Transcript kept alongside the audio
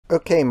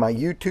Okay, my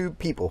YouTube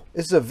people,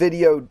 this is a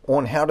video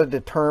on how to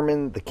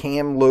determine the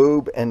cam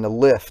lobe and the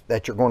lift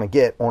that you're going to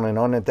get on an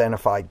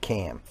unidentified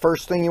cam.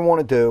 First thing you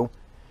want to do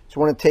is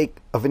you want to take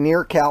a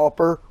Veneer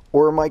caliper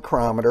or a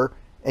micrometer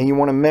and you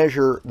want to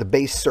measure the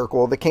base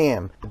circle of the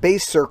cam. The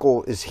base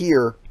circle is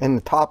here and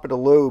the top of the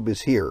lobe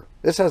is here.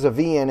 This has a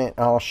V in it,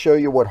 and I'll show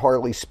you what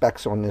Harley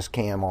specs on this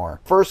cam are.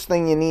 First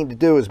thing you need to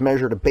do is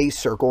measure the base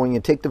circle, and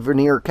you take the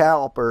Veneer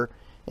caliper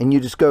and you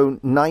just go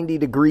 90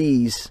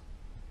 degrees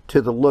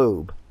to the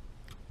lobe.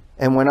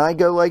 And when I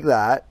go like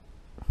that,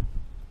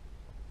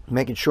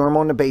 making sure I'm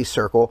on the base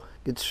circle,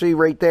 you can see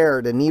right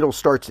there the needle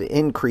starts to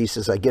increase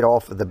as I get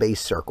off of the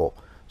base circle.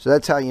 So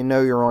that's how you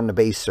know you're on the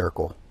base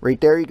circle. Right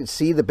there you can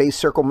see the base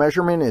circle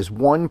measurement is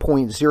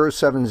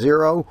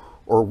 1.070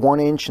 or 1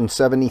 inch and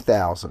 70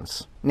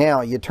 thousandths.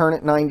 Now you turn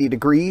it 90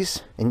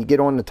 degrees and you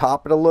get on the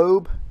top of the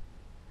lobe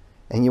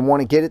and you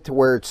want to get it to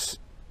where it's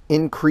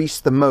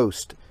increased the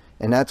most,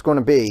 and that's going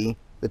to be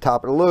the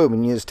top of the lobe.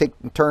 And you just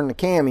turn the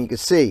cam and you can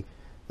see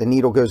the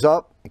needle goes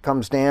up, it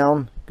comes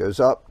down, goes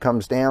up,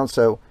 comes down.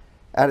 So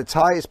at its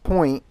highest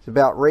point, it's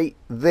about right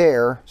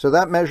there. So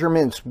that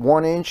measurement's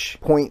 1 inch,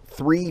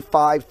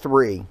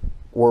 0.353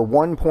 or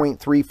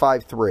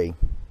 1.353.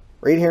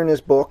 Right here in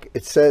this book,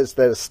 it says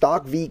that a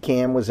stock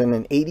V-cam was in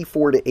an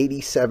 84 to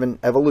 87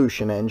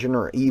 Evolution engine,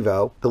 or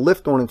Evo. The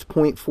lift on it's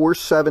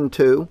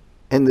 0.472,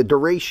 and the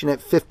duration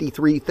at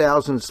 53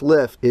 thousandths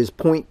lift is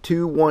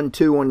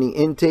 0.212 on the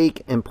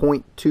intake and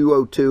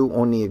 0.202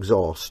 on the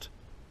exhaust.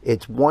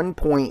 It's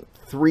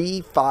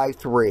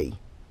 1.353.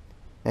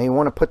 Now you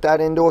want to put that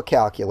into a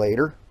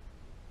calculator,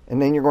 and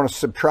then you're going to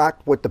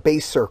subtract what the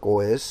base circle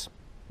is.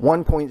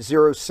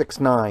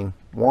 1.069.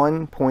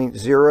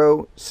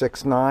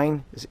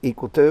 1.069 is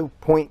equal to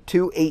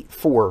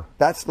 0.284.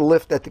 That's the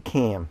lift at the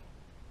cam.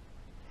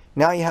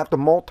 Now you have to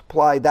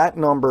multiply that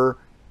number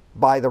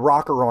by the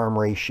rocker arm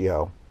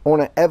ratio.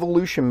 On an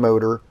Evolution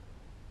motor,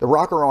 the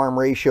rocker arm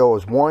ratio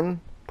is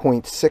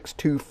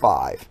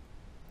 1.625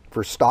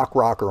 for stock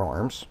rocker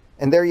arms.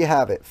 And there you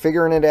have it.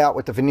 Figuring it out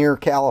with the Veneer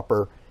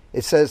caliper,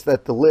 it says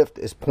that the lift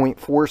is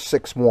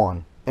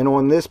 0.461. And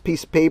on this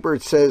piece of paper,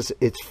 it says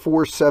it's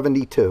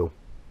 472.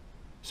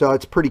 So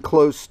it's pretty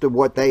close to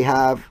what they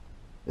have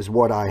is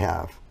what I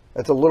have.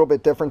 That's a little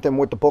bit different than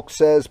what the book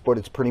says, but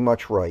it's pretty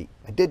much right.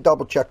 I did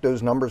double check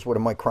those numbers with a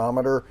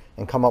micrometer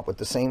and come up with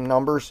the same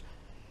numbers.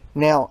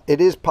 Now,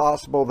 it is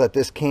possible that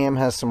this cam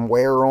has some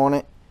wear on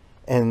it,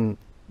 and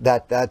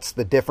that's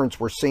the difference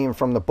we're seeing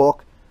from the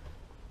book.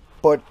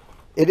 But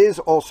it is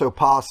also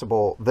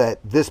possible that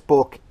this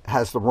book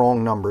has the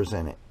wrong numbers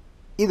in it.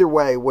 Either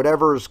way,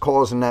 whatever is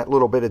causing that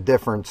little bit of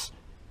difference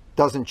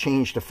doesn't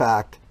change the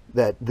fact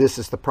that this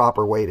is the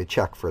proper way to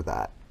check for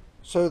that.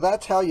 So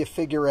that's how you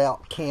figure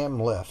out cam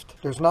lift.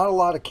 There's not a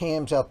lot of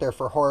cams out there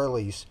for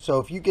Harleys, so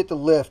if you get the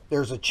lift,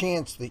 there's a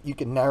chance that you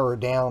can narrow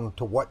down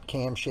to what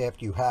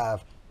camshaft you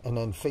have and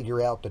then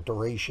figure out the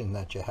duration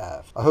that you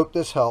have. I hope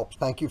this helps.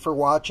 Thank you for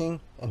watching,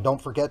 and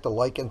don't forget to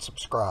like and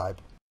subscribe.